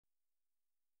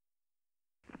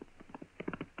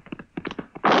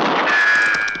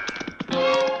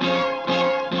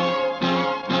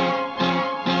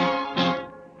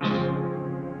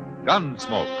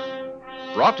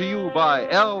Gunsmoke. Brought to you by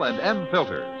L&M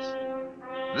Filters.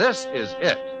 This is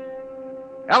it.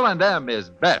 L&M is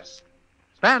best.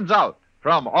 Stands out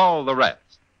from all the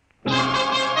rest.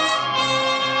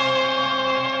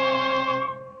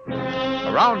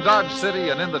 Around Dodge City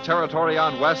and in the territory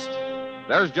on West,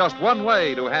 there's just one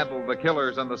way to handle the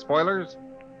killers and the spoilers,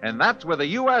 and that's with a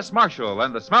U.S. Marshal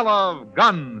and the smell of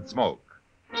Gunsmoke.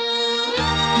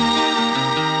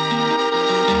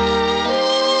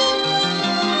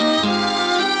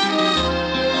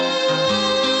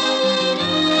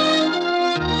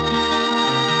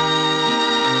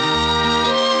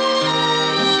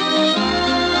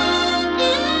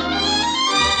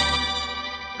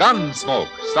 Gunsmoke,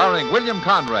 starring William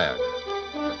Conrad.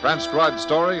 The transcribed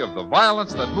story of the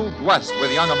violence that moved west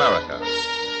with young America.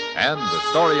 And the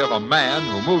story of a man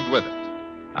who moved with it.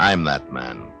 I'm that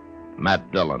man.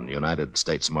 Matt Dillon, United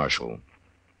States Marshal.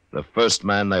 The first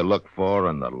man they look for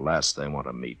and the last they want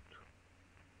to meet.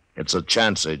 It's a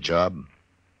chancy job,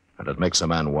 and it makes a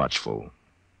man watchful.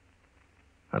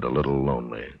 And a little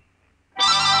lonely.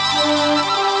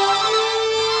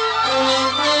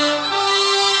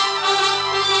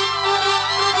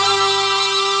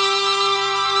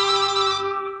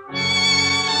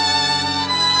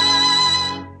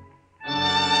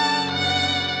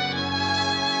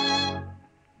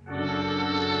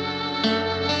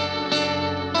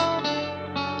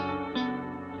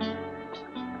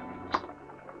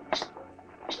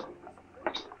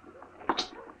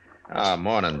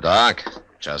 Morning, Doc.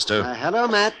 Chester. Hello,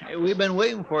 Matt. Hey, we've been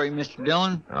waiting for you, Mr.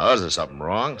 Dillon. Oh, is there something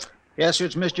wrong? Yes, sir,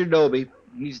 it's Mr. Doby.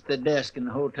 He's at the desk in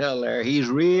the hotel there. He's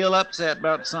real upset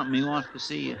about something. He wants to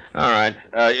see you. All right.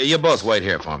 You both wait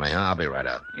here for me, huh? I'll be right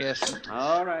out. Yes, sir.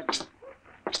 All right.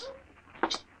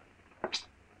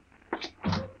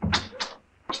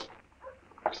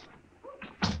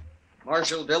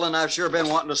 Marshal Dillon, I've sure been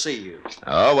wanting to see you.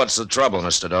 Oh, what's the trouble,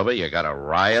 Mr. Doby? You got a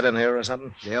riot in here or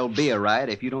something? There'll be a riot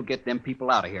if you don't get them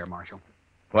people out of here, Marshal.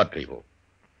 What people?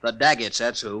 The Daggetts,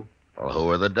 that's who. Well, who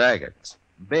are the Daggetts?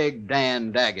 Big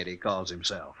Dan Daggett, he calls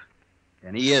himself.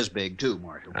 And he is big, too,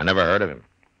 Marshal. I never heard of him.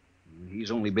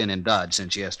 He's only been in Dodge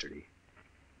since yesterday.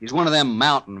 He's one of them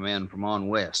mountain men from on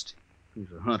west.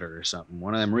 He's a hunter or something,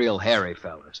 one of them real hairy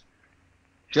fellas.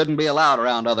 Shouldn't be allowed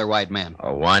around other white men.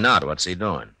 Oh, why not? What's he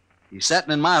doing? He's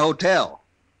setting in my hotel.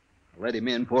 I let him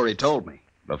in before he told me.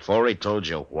 Before he told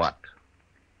you what?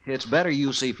 It's better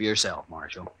you see for yourself,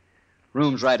 Marshal.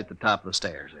 Room's right at the top of the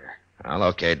stairs there. Well,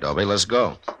 okay, Doby, let's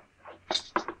go.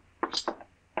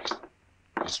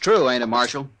 It's true, ain't it,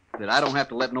 Marshal, that I don't have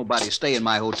to let nobody stay in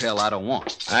my hotel I don't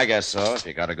want. I guess so, if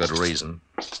you got a good reason.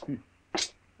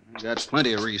 I got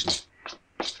plenty of reason.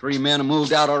 3 men have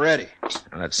moved out already.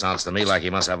 Well, that sounds to me like he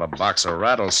must have a box of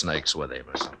rattlesnakes with him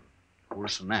or something.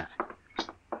 Worse than that.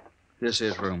 This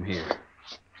is room here.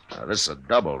 This is a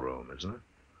double room, isn't it?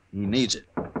 He needs it.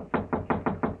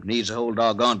 Needs a whole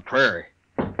doggone prairie.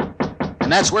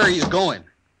 And that's where he's going.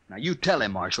 Now, you tell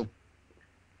him, Marshal.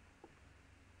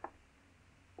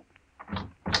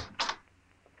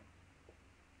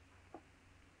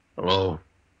 Hello?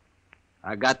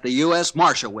 I got the U.S.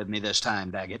 Marshal with me this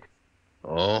time, Daggett.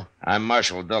 Oh? I'm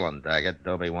Marshal Dillon, Daggett.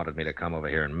 Doby wanted me to come over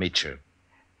here and meet you.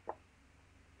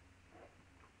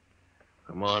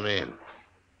 Come on in.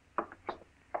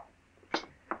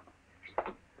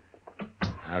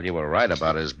 Well, you were right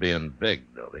about his being big,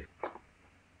 Doby.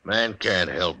 Man can't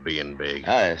help being big.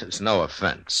 It's no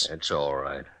offense. It's all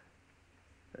right.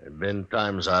 There've been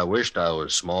times I wished I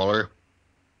was smaller.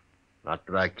 Not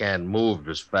that I can't move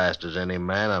as fast as any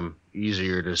man. I'm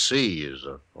easier to see is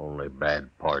the only bad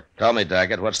part. Tell me,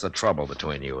 Daggett, what's the trouble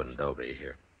between you and Doby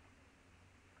here?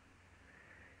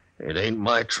 It ain't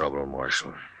my trouble,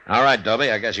 Marshal. All right,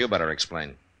 Doby, I guess you better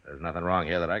explain. There's nothing wrong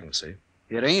here that I can see.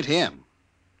 It ain't him.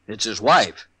 It's his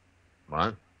wife.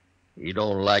 What? He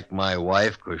don't like my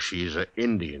wife 'cause she's an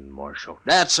Indian, Marshal.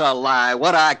 That's a lie.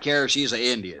 What I care if she's an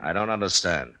Indian. I don't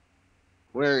understand.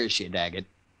 Where is she, Daggett?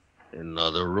 In the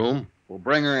other room? We'll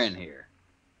bring her in here.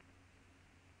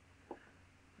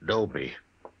 Doby,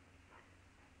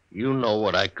 you know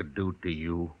what I could do to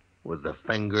you with the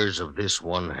fingers of this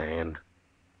one hand?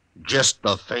 Just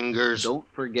the fingers. Don't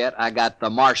forget I got the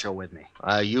Marshal with me.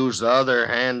 I use the other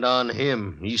hand on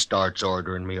him. He starts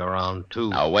ordering me around, too.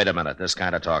 Now, wait a minute. This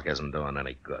kind of talk isn't doing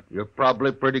any good. You're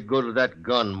probably pretty good with that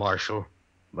gun, Marshal.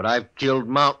 But I've killed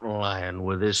mountain lion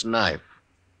with this knife.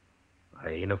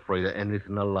 I ain't afraid of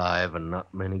anything alive and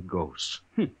not many ghosts.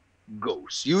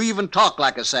 Ghosts. You even talk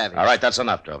like a savage. All right, that's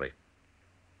enough, Doby.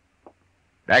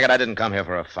 Daggett, I didn't come here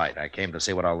for a fight. I came to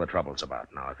see what all the trouble's about.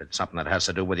 Now, if it's something that has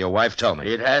to do with your wife, tell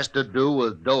me. It has to do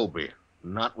with Doby,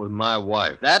 not with my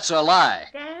wife. That's a lie.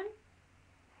 Dan?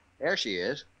 There she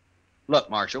is. Look,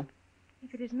 Marshal.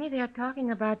 If it is me they are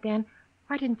talking about, Dan,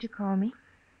 why didn't you call me?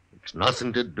 It's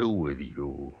nothing to do with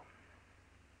you.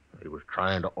 He was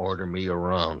trying to order me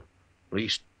around. At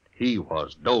least he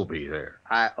was, Dobie there.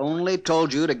 I only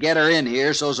told you to get her in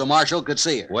here so the marshal could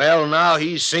see her. Well, now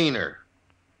he's seen her.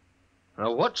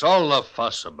 Now, what's all the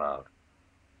fuss about?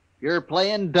 You're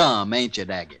playing dumb, ain't you,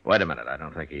 Daggett? Wait a minute. I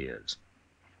don't think he is.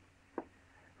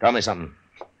 Tell me something.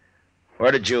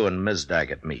 Where did you and Miss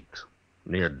Daggett meet?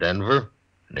 Near Denver?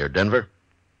 Near Denver?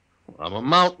 I'm a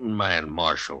mountain man,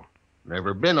 Marshal.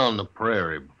 Never been on the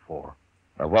prairie before.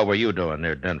 What were you doing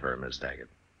near Denver, Miss Daggett?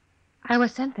 I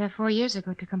was sent there 4 years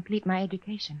ago to complete my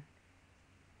education.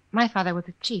 My father was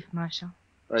a chief, Marshal.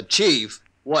 A chief?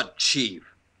 What chief?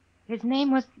 His name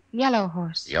was Yellow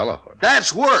Horse. Yellow Horse.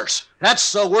 That's worse.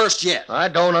 That's the worst yet. I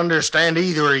don't understand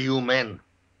either of you men.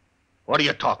 What are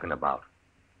you talking about?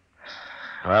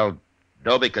 Well,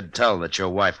 Dobie could tell that your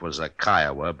wife was a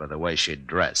Kiowa by the way she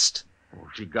dressed. Well,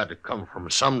 she got to come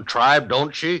from some tribe,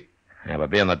 don't she? Yeah,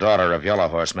 but being the daughter of Yellow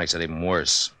Horse makes it even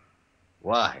worse.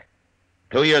 Why?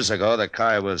 2 years ago, the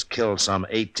Kiowas killed some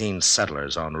 18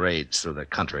 settlers on raids through the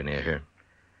country near here.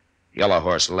 Yellow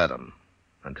Horse led them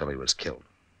until he was killed.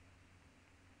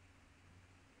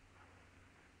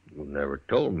 You never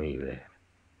told me that.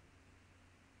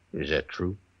 Is that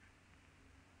true?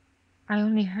 I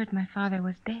only heard my father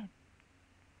was dead.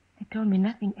 They told me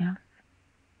nothing else.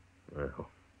 Well,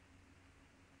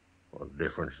 what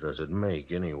difference does it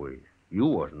make anyway? You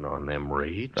wasn't on them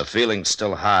raids. The feeling's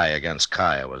still high against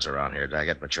Kiowas around here,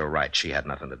 Daggett, but you're right. She had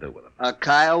nothing to do with them. A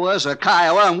Kiowa's a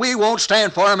Kiowa, and we won't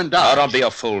stand for him in Dodge. Oh, don't be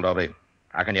a fool, Dobie.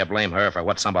 How can you blame her for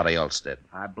what somebody else did?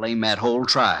 I blame that whole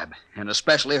tribe, and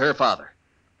especially her father.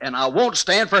 And I won't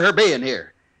stand for her being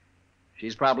here.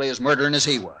 She's probably as murdering as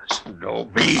he was.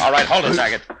 Dobie. All right, hold it,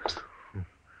 Daggett.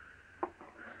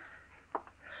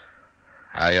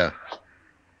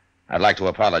 I'd like to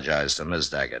apologize to Miss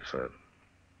Daggett for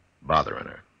bothering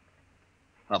her.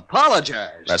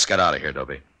 Apologize? Let's get out of here,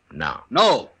 Dobie. Now.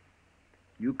 No.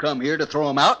 You come here to throw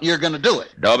him out, and you're going to do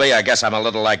it. Dobie, I guess I'm a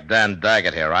little like Dan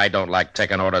Daggett here. I don't like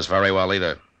taking orders very well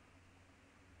either.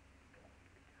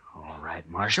 All right,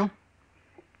 Marshal.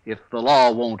 If the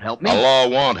law won't help me... The law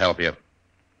won't help you.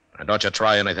 And don't you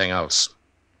try anything else.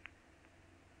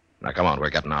 Now, come on,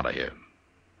 we're getting out of here.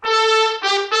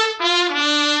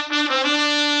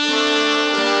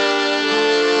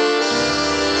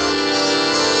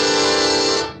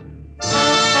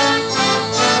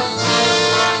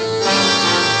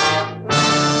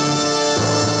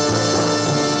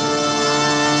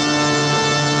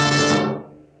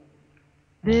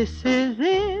 This is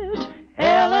it,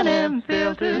 L&M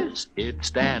Filters. It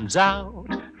stands out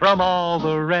from all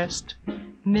the rest.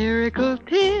 Miracle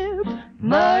tip,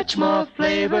 much more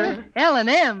flavor.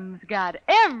 L&M's got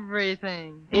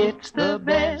everything. It's the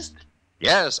best.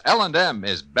 Yes, L&M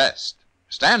is best.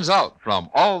 Stands out from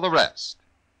all the rest.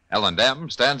 L&M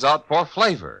stands out for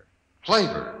flavor.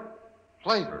 Flavor.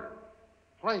 Flavor.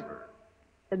 Flavor.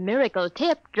 The miracle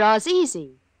tip draws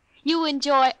easy. You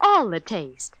enjoy all the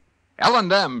taste.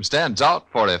 L&M stands out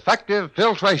for effective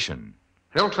filtration.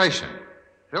 Filtration.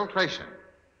 Filtration.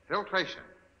 Filtration.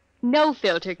 No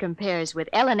filter compares with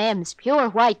L&M's pure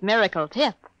white miracle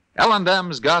tip.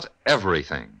 L&M's got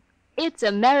everything. It's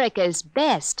America's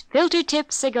best filter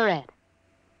tip cigarette.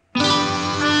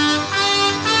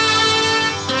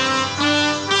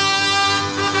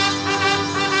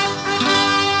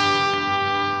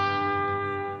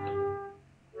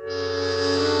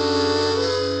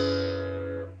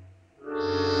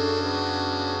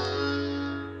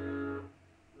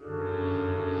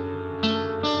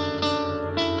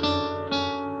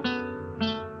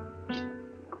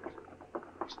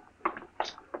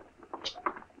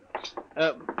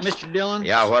 Mr. Dillon?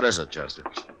 Yeah, what is it, Chester?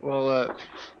 Well,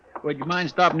 would you mind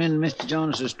stopping in Mr.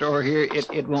 Jones's store here?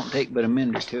 It won't take but a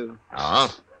minute or two.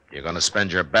 Oh? You're going to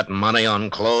spend your betting money on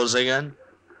clothes again?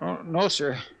 Oh, no,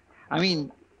 sir. I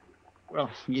mean, well,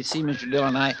 you see, Mr.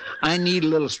 Dillon, I need a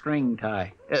little string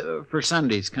tie. For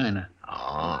Sundays, kind of.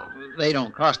 Oh. They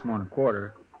don't cost more than a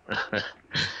quarter.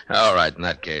 All right, in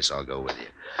that case, I'll go with you.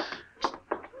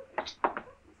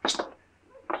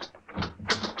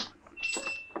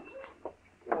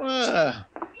 Well,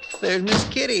 there's Miss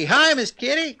Kitty. Hi, Miss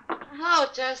Kitty. Hello,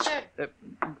 Chester.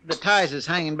 The ties is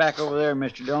hanging back over there,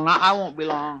 Mr. Dillon. I won't be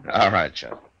long. All right,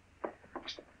 Chester.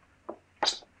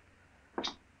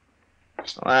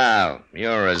 Well,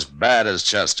 you're as bad as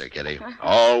Chester, Kitty.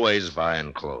 Always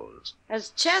buying clothes. As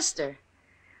Chester.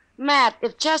 Matt,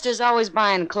 if Chester's always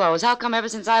buying clothes, how come ever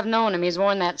since I've known him he's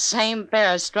worn that same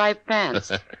pair of striped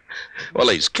pants? Well,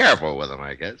 he's careful with them,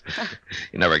 I guess.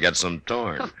 He never gets them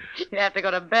torn. You'd have to go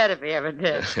to bed if he ever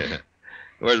did.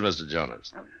 Where's Mr.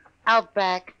 Jonas? Out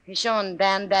back. He's showing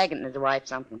Dan Daggett and his wife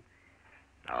something.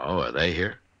 Oh, are they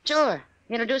here? Sure.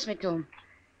 He introduced me to him.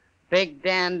 Big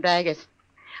Dan Daggett.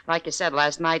 Like you said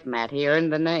last night, Matt, he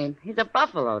earned the name. He's a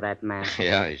buffalo, that man.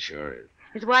 Yeah, he sure is.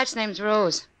 His wife's name's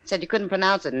Rose. Said you couldn't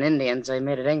pronounce it in Indian, so he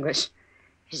made it English.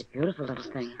 She's a beautiful little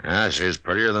thing. Ah, she's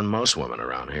prettier than most women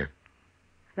around here.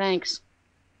 Thanks.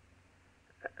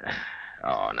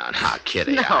 Oh, no,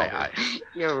 Kitty. No,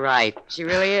 you're right. She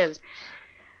really is.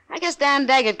 I guess Dan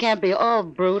Daggett can't be all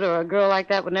brute, or a girl like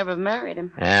that would never have married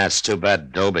him. Yeah, it's too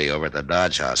bad Dobie over at the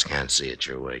Dodge House can't see it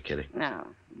your way, Kitty. No,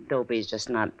 Dopey's just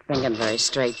not thinking very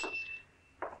straight.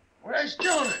 Where's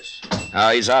Jonas?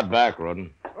 Oh, he's out back,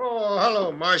 Roden. Oh,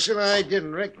 hello, Marshal. I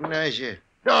didn't recognize you.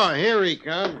 Oh, here he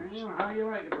comes. How you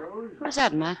like it, Rose? Who's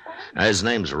that, Matt? His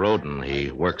name's Roden.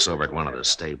 He works over at one of the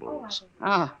stables.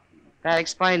 Oh, that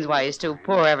explains why he's too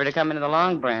poor ever to come into the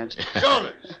Long Branch.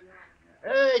 Jonas!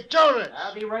 Hey, Jonas!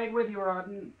 I'll be right with you,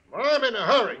 Rodden. Well, I'm in a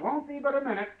hurry. Won't be but a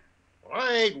minute. Well,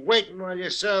 I ain't waiting while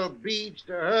you sell beads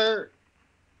to her.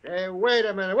 Hey, wait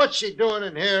a minute. What's she doing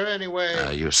in here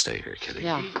anyway? You stay here, Kitty.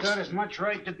 Yeah. She's got as much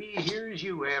right to be here as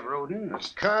you have, Roden.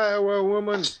 Kiowa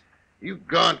woman, you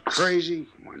gone crazy?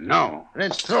 Well, no.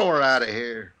 Then throw her out of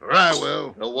here, or I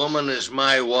will. The woman is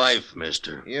my wife,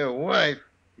 mister. Your wife?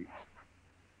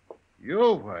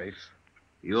 Your wife?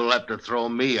 You'll have to throw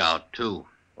me out, too.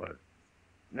 What?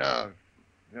 Now,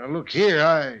 look here,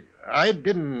 I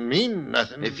didn't mean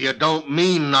nothing. If you don't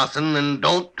mean nothing, then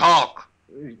don't talk.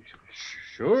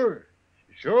 Sure.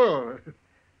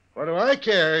 What do I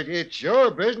care? It's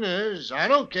your business. I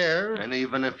don't care. And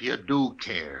even if you do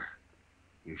care,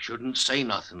 you shouldn't say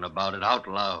nothing about it out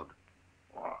loud.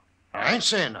 I ain't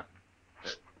saying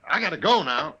nothing. I gotta go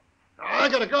now. I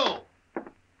gotta go.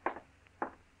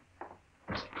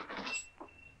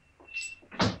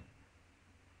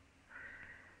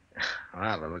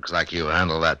 Well, it looks like you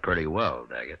handled that pretty well,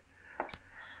 Daggett.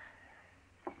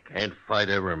 Can't fight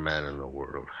every man in the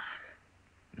world.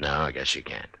 No, I guess you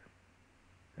can't.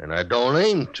 And I don't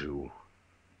aim to.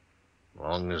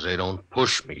 Long as they don't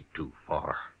push me too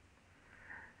far.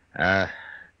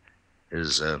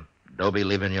 Is Dobie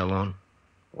leaving you alone?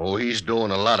 Oh, he's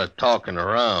doing a lot of talking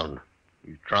around.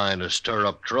 He's trying to stir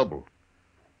up trouble.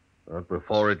 But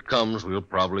before it comes, we'll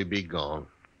probably be gone.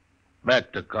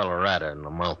 Back to Colorado in the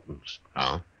mountains.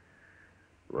 Oh?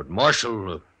 But,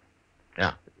 Marshal...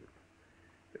 Yeah?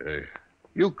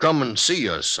 You come and see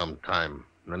us sometime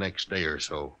the next day or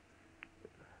so.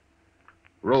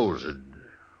 Rose would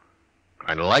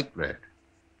kind of like that.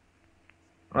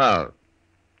 Well,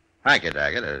 thank you,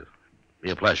 Daggett. It'll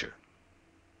be a pleasure.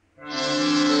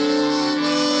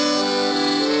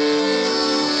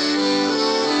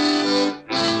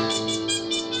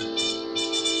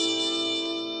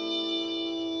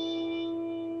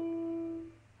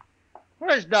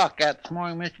 Where's Doc at this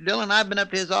morning, Mr. Dillon? I've been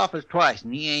up to his office twice,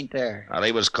 and he ain't there. Well,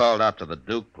 he was called out to the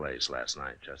Duke place last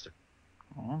night, Chester.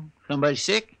 Oh, somebody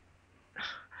sick?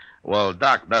 Well,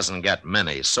 Doc doesn't get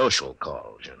many social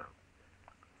calls, you know.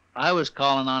 I was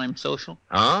calling on him social.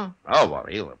 Huh? Oh, well,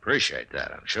 he'll appreciate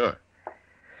that, I'm sure.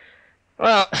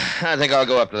 Well, I think I'll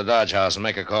go up to the Dodge House and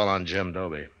make a call on Jim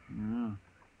Dobie. Oh.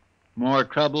 More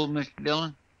trouble, Mr.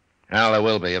 Dillon? Well, there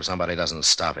will be if somebody doesn't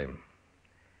stop him.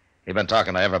 He's been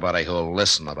talking to everybody who'll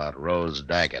listen about Rose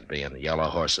Daggett being Yellow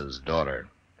Horse's daughter.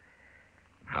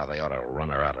 How they ought to run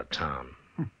her out of town.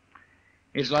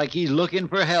 It's like he's looking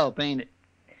for help, ain't it?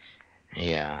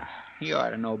 Yeah. You ought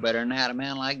to know better than that, a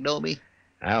man like Dobie.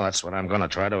 Well, that's what I'm going to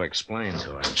try to explain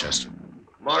to him, Chester.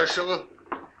 Marshal?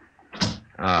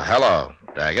 Hello,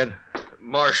 Daggett.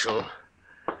 Marshal,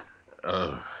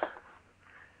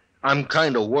 I'm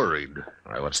kind of worried.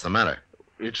 Why, what's the matter?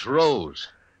 It's Rose.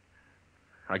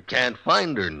 I can't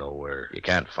find her nowhere. You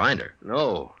can't find her?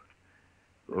 No.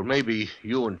 Well, maybe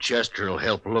you and Chester will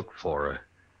help look for her.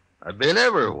 I've been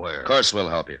everywhere. Of course we'll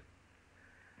help you.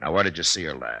 Now, where did you see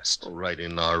her last? Oh, right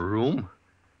in our room.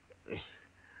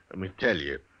 Let me tell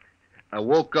you, I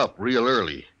woke up real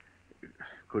early.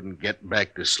 Couldn't get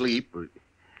back to sleep. I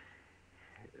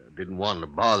didn't want to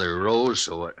bother Rose,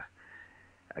 so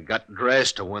I got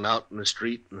dressed. I went out in the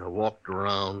street and I walked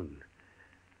around.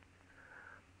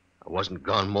 I wasn't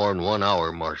gone more than 1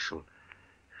 hour, Marshal.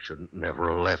 Shouldn't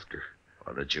never have left her.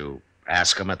 Well, did you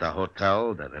ask him at the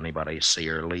hotel? Did anybody see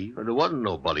her leave? There wasn't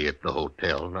nobody at the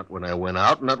hotel. Not when I went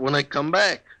out, not when I come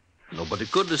back. Nobody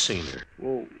could have seen her.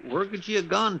 Well, where could she have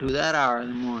gone to that hour in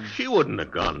the morning? She wouldn't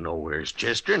have gone nowheres,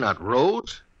 Chester, not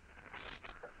Rose.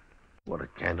 What I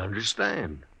can't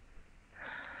understand.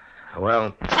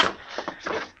 Well,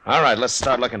 all right, let's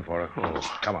start looking for her.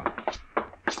 Oh, come on.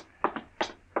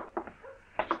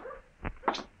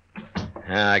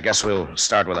 I guess we'll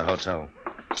start with a hotel.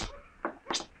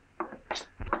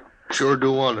 Sure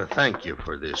do want to thank you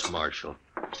for this, Marshal.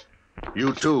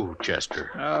 You too,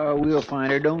 Chester. Oh, we'll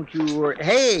find her. Don't you worry.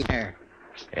 Hey, there.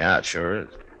 Yeah, it sure is.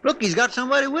 Look, he's got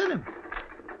somebody with him.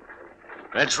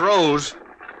 That's Rose.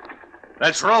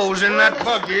 That's Rose in that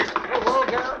buggy.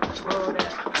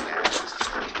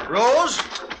 Rose?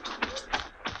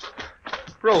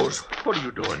 Rose, what are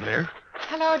you doing there?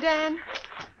 Hello, Dan.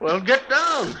 Well, get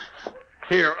down.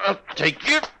 Here, I'll take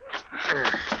you.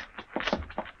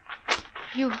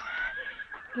 You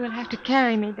will have to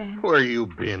carry me, Dan. Where you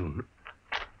been?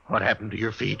 What happened to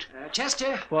your feet?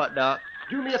 Chester, What, Doc?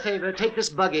 do me a favor. Take this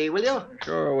buggy, will you?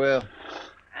 Sure will.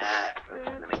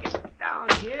 Let me get down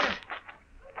here.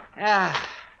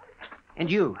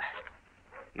 And you.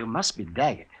 You must be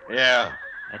Daggett. Yeah,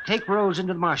 Take Rose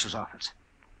into the marshal's office.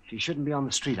 She shouldn't be on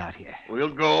the street out here. we'll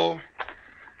go.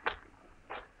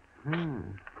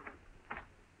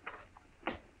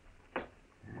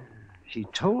 She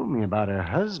told me about her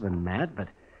husband, Matt, but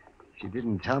she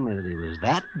didn't tell me that he was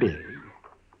that big.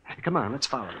 Come on, let's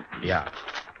follow him. Yeah.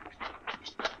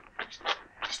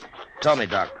 Tell me,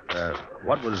 Doc,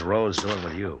 what was Rose doing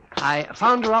with you? I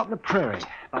found her out in the prairie,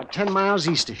 about 10 miles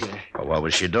east of here. Well, what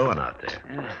was she doing out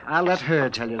there? I'll let her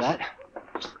tell you that.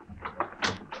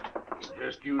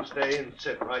 Just you stay and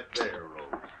sit right there,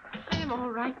 Rose. I'm all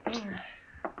right there.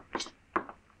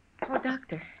 Oh,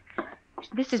 Doctor,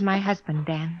 this is my husband,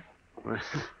 Dan. Well,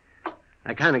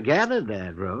 I kind of gathered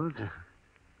that, Rose.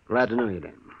 Glad to know you,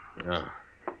 Dan. Yeah.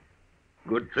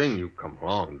 Good thing you come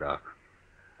along, Doc.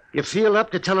 You feel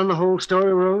up to telling the whole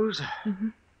story, Rose? Mm-hmm.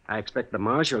 I expect the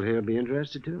marshal here will be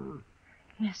interested, too.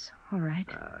 Yes, all right.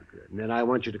 Good. And then I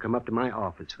want you to come up to my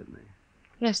office with me.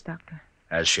 Yes, Doctor.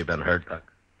 Has she been hurt,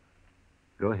 Doc?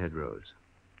 Go ahead, Rose.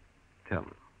 Tell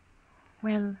me.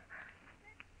 Well,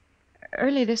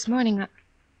 early this morning,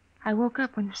 I woke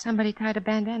up when somebody tied a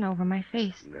bandana over my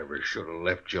face. Never should have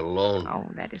left you alone. Oh,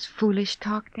 that is foolish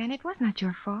talk, Dan. It was not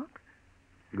your fault.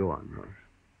 Go on, Rose.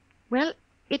 Well,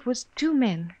 it was two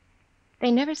men. They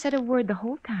never said a word the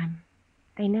whole time.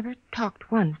 They never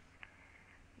talked once.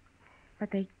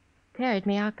 But they carried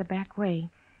me out the back way.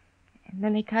 And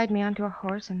then they tied me onto a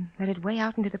horse and led it way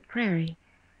out into the prairie.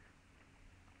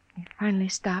 They finally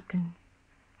stopped and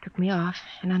took me off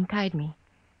and untied me.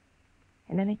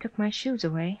 And then they took my shoes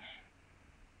away.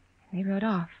 And they rode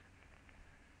off.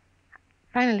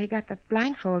 Finally got the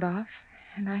blindfold off,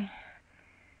 and I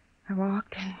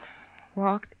walked and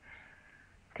walked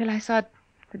till I saw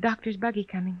the doctor's buggy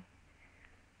coming.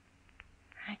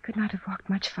 I could not have walked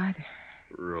much farther.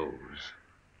 Rose.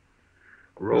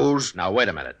 Rose? Now, wait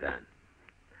a minute, Dan.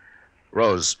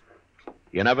 Rose,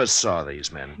 you never saw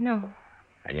these men, No,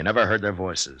 and you never heard their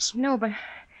voices. no, but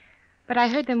I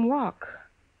heard them walk.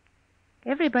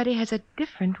 Everybody has a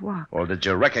different walk. Or did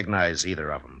you recognize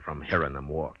either of them from hearing them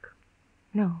walk?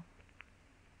 No.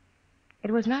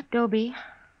 It was not Dobie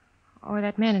or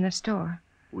that man in the store.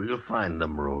 We'll find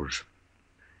them, Rose.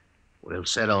 We'll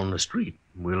sit on the street.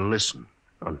 We'll listen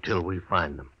until we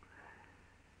find them.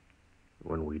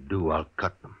 When we do, I'll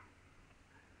cut them.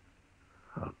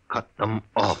 I'll cut them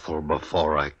awful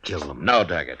before I kill them. No,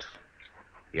 Daggett.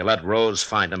 You let Rose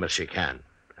find them if she can,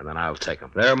 and then I'll take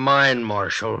them. They're mine,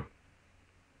 Marshal.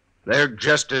 They're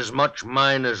just as much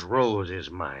mine as Rose is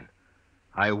mine.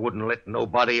 I wouldn't let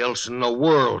nobody else in the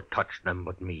world touch them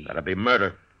but me. That'd be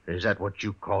murder. Is that what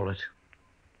you call it?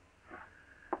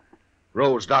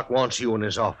 Rose, Doc wants you in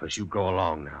his office. You go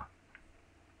along now.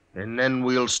 And then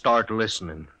we'll start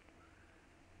listening.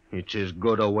 It's as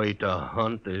good a way to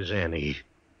hunt as any.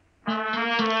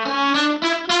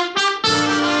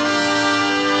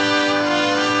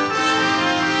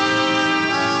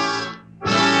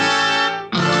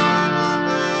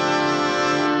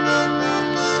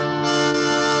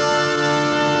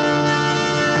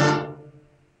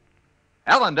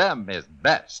 L&M is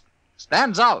best.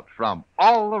 Stands out from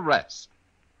all the rest.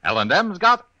 L&M's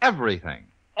got everything.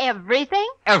 Everything?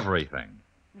 Everything.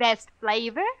 Best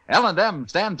flavor? L&M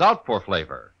stands out for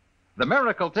flavor. The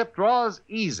Miracle Tip draws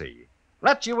easy.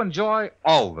 Lets you enjoy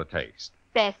all the taste.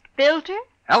 Best filter?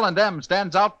 L&M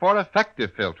stands out for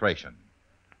effective filtration.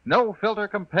 No filter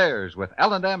compares with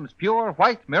L&M's pure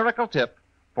white Miracle Tip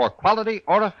for quality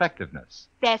or effectiveness.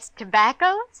 Best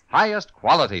tobaccos? Highest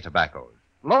quality tobaccos.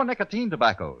 Low nicotine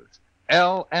tobaccos.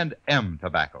 L&M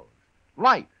tobaccos.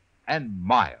 Light and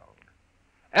mild.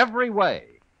 Every way,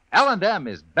 L&M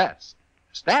is best.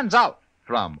 Stands out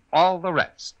from all the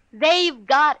rest. They've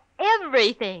got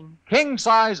everything. King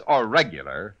size or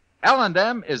regular,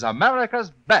 L&M is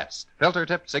America's best filter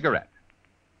tip cigarette.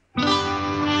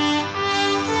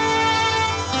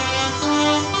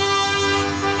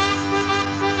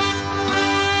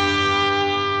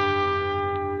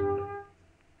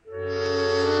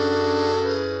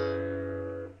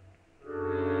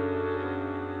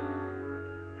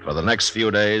 For the next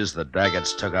few days, the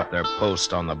Daggetts took up their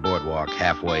post on the boardwalk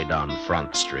halfway down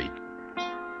Front Street.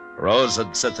 Rose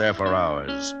would sit there for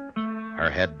hours, her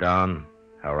head down,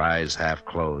 her eyes half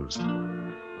closed,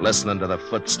 listening to the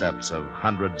footsteps of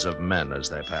hundreds of men as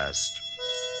they passed.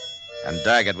 And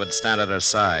Daggett would stand at her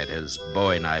side, his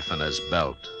bowie knife in his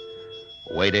belt,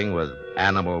 waiting with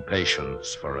animal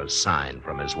patience for a sign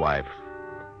from his wife.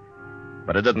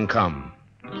 But it didn't come.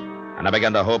 And I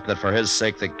began to hope that for his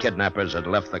sake the kidnappers had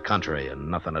left the country and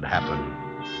nothing had happened.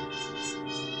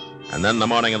 And then the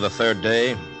morning of the third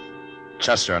day,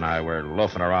 Chester and I were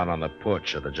loafing around on the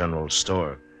porch of the general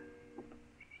store.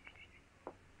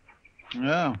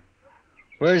 Oh.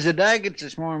 Where's the Daggetts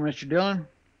this morning, Mr. Dillon?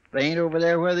 They ain't over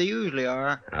there where they usually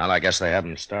are. Well, I guess they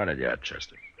haven't started yet,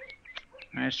 Chester.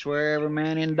 I swear every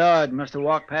man in Dodge must have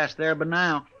walked past there by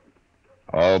now.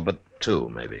 All but two,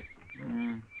 maybe.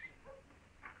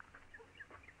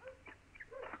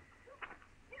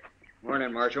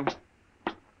 Morning, Marshal.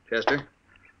 Chester.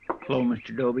 Hello,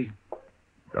 Mr. Doby.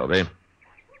 Dobie?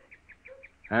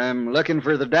 I'm looking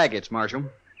for the Daggetts, Marshal.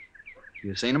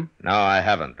 You seen them? No, I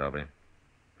haven't, Dobie.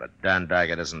 But Dan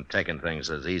Daggett isn't taking things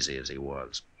as easy as he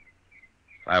was.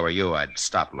 If I were you, I'd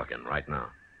stop looking right now.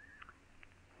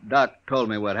 Doc told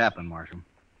me what happened, Marshal.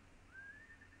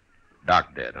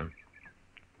 Doc did, huh?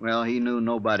 Well, he knew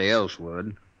nobody else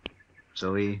would,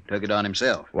 so he took it on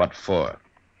himself. What for?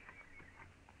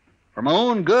 For my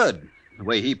own good, the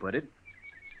way he put it.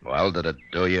 Well, did it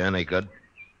do you any good?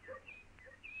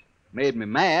 Made me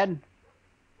mad.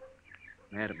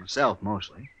 Mad at myself,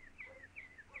 mostly.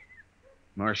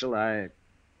 Marshal, I've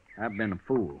been a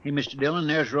fool. Hey, Mr. Dillon,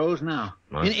 there's Rose now.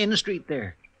 Huh? In the street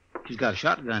there. She's got a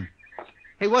shotgun.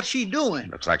 Hey, what's she doing?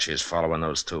 Looks like she's following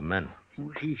those two men.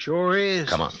 Oh, she sure is.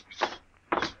 Come on.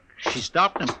 She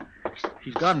stopped them.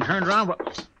 She's got them turned around.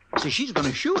 See, she's going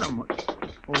to shoot them.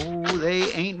 Oh,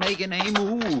 they ain't making any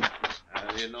move.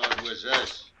 How do you know it was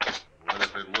us? What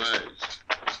if it was?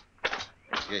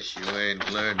 I guess you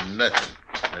ain't learned nothing.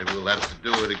 Maybe we'll have to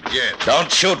do it again.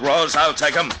 Don't shoot, Rose. I'll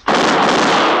take him.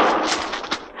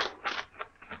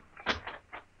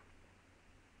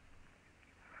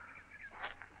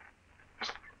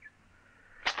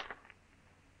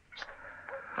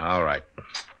 All right.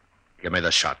 Give me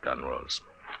the shotgun, Rose.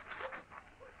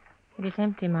 It is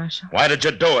empty, Marshal. Why did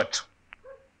you do it?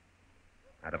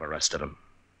 I'd have arrested him.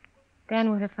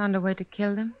 Dan would have found a way to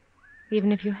kill them,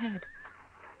 even if you had.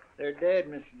 They're dead,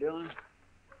 Mr. Dillon.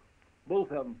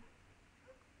 Both of them.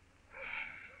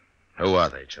 Who are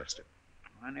they, Chester?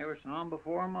 I never saw them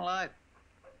before in my life.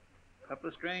 A couple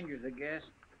of strangers, I guess.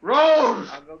 Rose!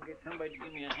 I'll go get somebody to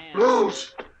give me a hand.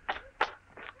 Rose!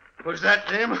 Was that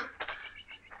them?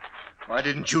 Why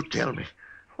didn't you tell me?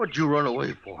 What'd you run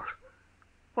away for?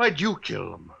 Why'd you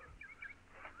kill them?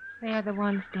 They are the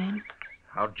ones, Dan.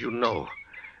 How'd you know?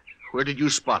 Where did you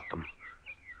spot them?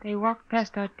 They walked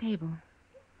past our table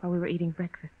while we were eating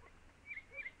breakfast.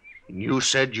 And you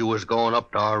said you was going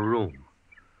up to our room.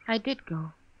 I did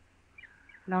go.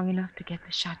 Long enough to get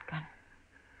the shotgun.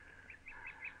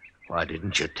 Why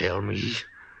didn't you tell me?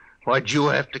 Why'd you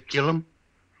have to kill him?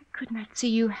 I could not see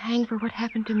you hang for what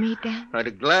happened to me, Dan. I'd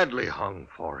have gladly hung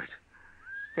for it.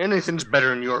 Anything's better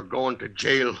than your going to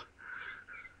jail.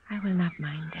 I will not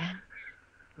mind, Dan.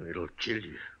 It'll kill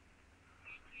you.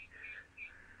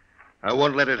 I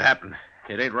won't let it happen.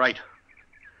 It ain't right.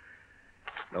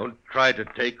 Don't try to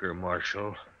take her,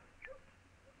 Marshal.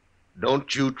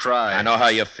 Don't you try. I know how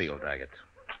you feel, Daggett.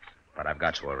 But I've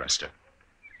got to arrest her.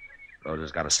 Rose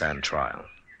has got to stand trial.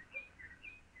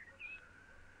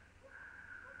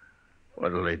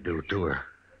 What'll they do to her?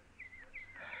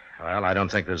 Well, I don't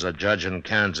think there's a judge in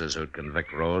Kansas who'd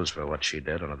convict Rose for what she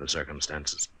did under the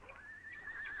circumstances.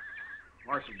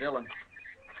 Marshal Dillon.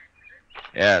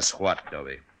 Yes, what,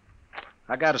 Dobie?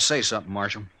 I got to say something,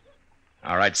 Marshal.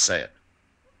 All right, say it.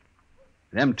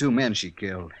 Them two men she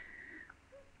killed.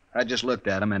 I just looked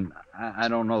at them, and I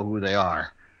don't know who they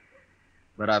are.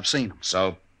 But I've seen them.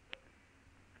 So?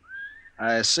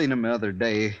 I seen them the other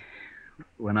day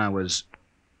when I was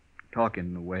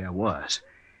talking the way I was.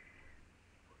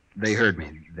 They heard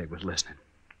me. They was listening.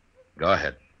 Go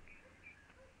ahead.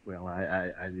 Well,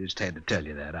 I just had to tell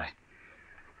you that. I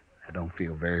don't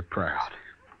feel very proud.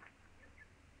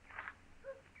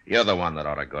 You're the one that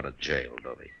ought to go to jail,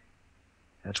 Dobie.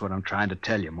 That's what I'm trying to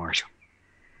tell you, Marshal.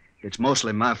 It's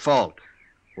mostly my fault.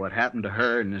 What happened to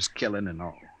her and this killing and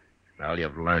all. Well,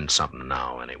 you've learned something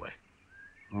now, anyway.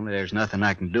 Only there's nothing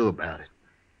I can do about it.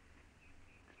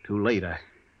 It's too late. I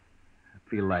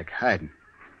feel like hiding.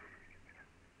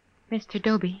 Mr.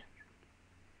 Doby,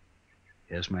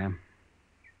 Yes, ma'am?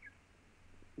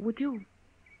 would you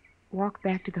walk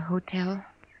back to the hotel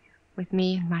with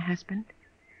me and my husband?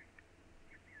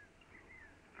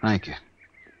 Thank you.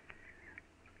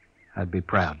 I'd be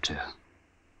proud to.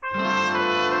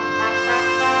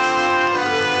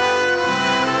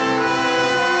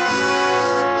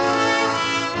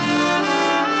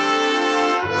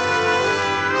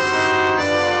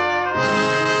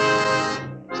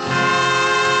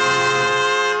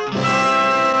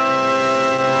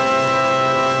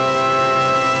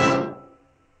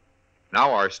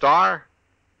 Now our star,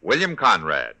 William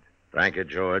Conrad. Thank you,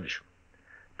 George.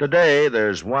 Today,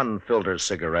 there's one filter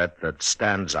cigarette that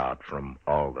stands out from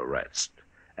all the rest.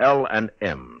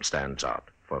 L&M stands out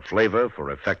for flavor, for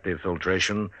effective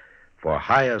filtration, for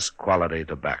highest quality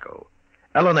tobacco.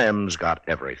 L&M's got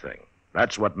everything.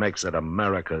 That's what makes it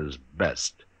America's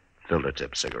best filter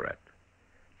tip cigarette.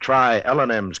 Try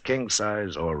L&M's king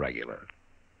size or regular.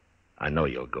 I know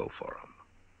you'll go for 'em.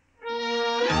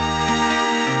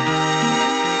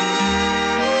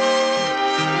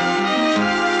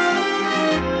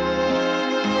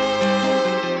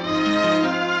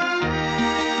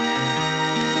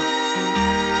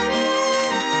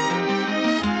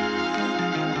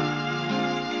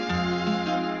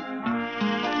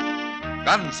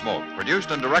 Gunsmoke,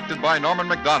 produced and directed by Norman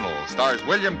McDonald, stars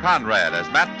William Conrad as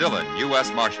Matt Dillon,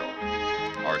 U.S. Marshal.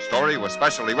 Our story was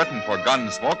specially written for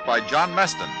Gunsmoke by John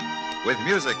Meston, with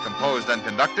music composed and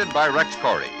conducted by Rex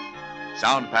Corey.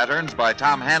 Sound patterns by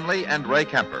Tom Hanley and Ray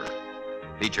Kemper.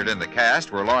 Featured in the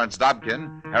cast were Lawrence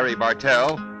Dobkin, Harry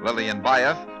Bartell, Lillian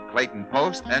Baeff, Clayton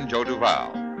Post, and Joe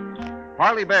Duval.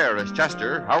 Parley Bear is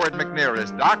Chester, Howard McNear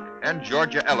is Doc, and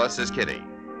Georgia Ellis is Kitty.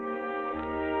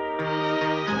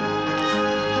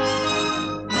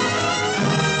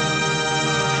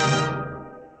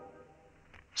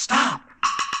 Stop!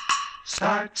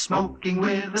 Start smoking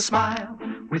with a smile,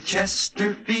 with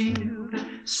Chesterfield,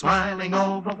 smiling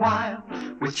all the while,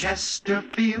 with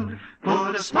Chesterfield.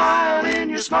 Put a smile in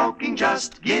your smoking,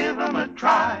 just give 'em a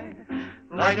try.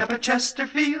 Light up a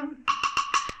Chesterfield,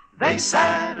 they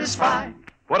satisfy.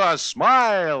 Put a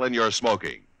smile in your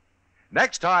smoking.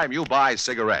 Next time you buy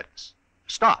cigarettes,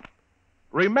 stop.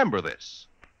 Remember this.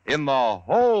 In the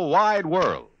whole wide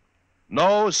world,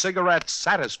 no cigarette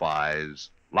satisfies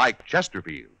like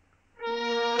Chesterfield.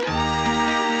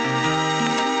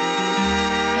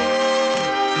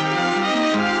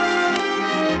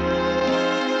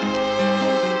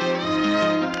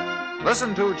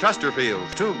 Listen to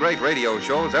Chesterfield's two great radio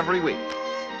shows every week.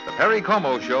 The Perry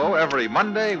Como Show every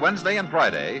Monday, Wednesday, and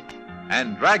Friday,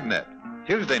 and Dragnet,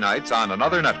 Tuesday nights on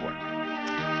another network.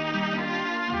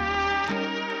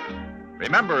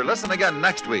 Remember, listen again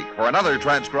next week for another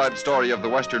transcribed story of the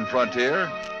Western frontier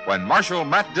when Marshal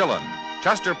Matt Dillon,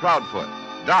 Chester Proudfoot,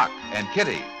 Doc, and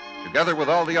Kitty, together with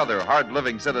all the other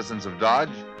hard-living citizens of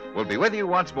Dodge, will be with you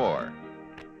once more.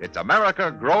 It's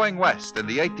America growing west in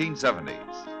the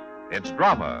 1870s. It's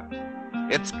drama.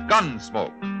 It's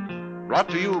Gunsmoke. Brought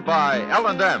to you by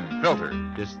L&M Filters.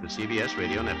 This is the CBS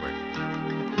Radio Network.